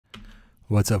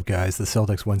What's up, guys? The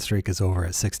Celtics win streak is over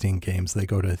at 16 games. They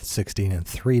go to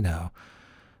 16-3 now.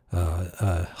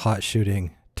 Hot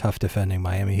shooting, tough defending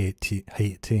Miami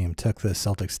Heat team took the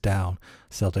Celtics down.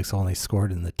 Celtics only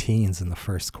scored in the teens in the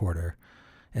first quarter,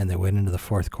 and they went into the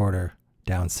fourth quarter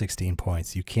down 16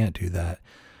 points. You can't do that.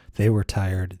 They were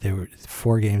tired. They were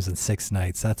 4 games in 6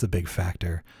 nights. That's a big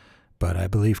factor. But I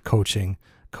believe coaching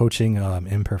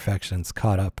imperfections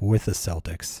caught up with the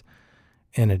Celtics,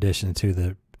 in addition to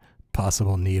the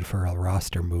possible need for a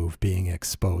roster move being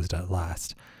exposed at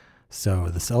last. So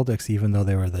the Celtics, even though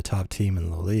they were the top team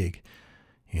in the league,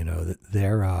 you know,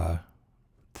 their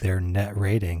net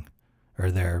rating, or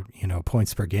their,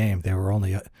 points per game, they were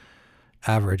only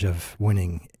average of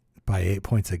winning by 8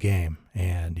 points a game.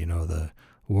 And, the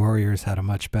Warriors had a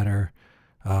much better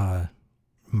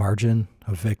margin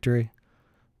of victory,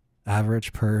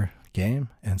 average per game,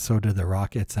 and so did the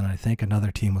Rockets, and I think another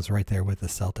team was right there with the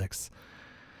Celtics.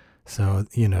 So,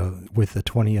 with the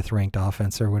 20th ranked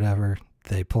offense or whatever,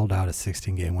 they pulled out a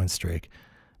 16-game win streak,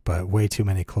 but way too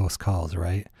many close calls,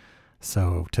 right?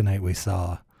 So tonight we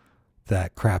saw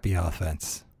that crappy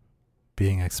offense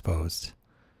being exposed.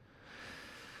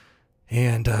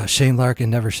 And Shane Larkin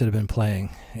never should have been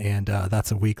playing, and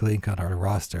that's a weak link on our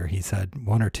roster. He's had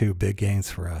 1 or 2 big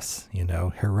games for us,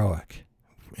 heroic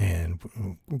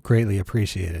and greatly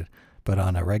appreciated. But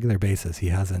on a regular basis, he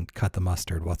hasn't cut the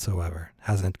mustard whatsoever,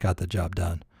 hasn't got the job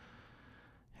done.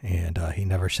 And he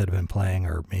never should have been playing,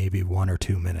 or maybe 1 or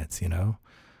 2 minutes,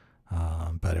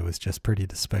 but it was just pretty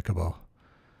despicable.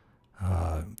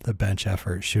 The bench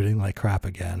effort, shooting like crap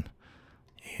again.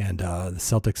 And the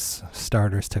Celtics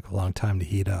starters took a long time to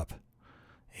heat up.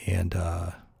 And,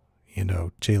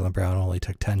 Jaylen Brown only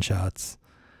took 10 shots.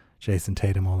 Jason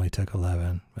Tatum only took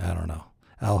 11. I don't know.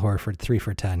 Al Horford, 3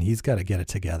 for 10. He's got to get it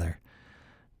together,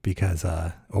 because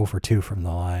 0 for 2 from the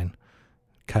line.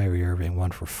 Kyrie Irving, 1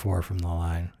 for 4 from the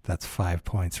line. That's 5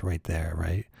 points right there,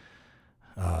 right?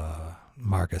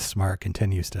 Marcus Smart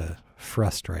continues to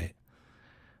frustrate.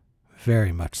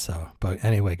 Very much so. But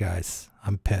anyway, guys,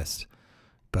 I'm pissed.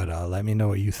 But let me know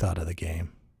what you thought of the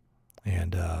game.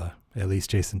 And at least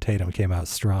Jason Tatum came out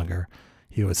stronger.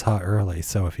 He was hot early,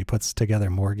 so if he puts together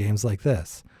more games like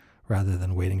this, rather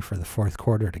than waiting for the fourth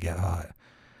quarter to get hot,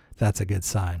 that's a good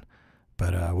sign.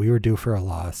 But we were due for a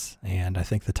loss, and I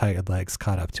think the tired legs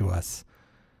caught up to us,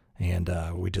 and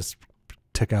we just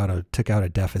took out a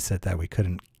deficit that we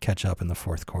couldn't catch up in the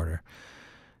fourth quarter.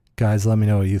 Guys, let me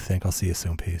know what you think. I'll see you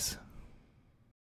soon. Peace.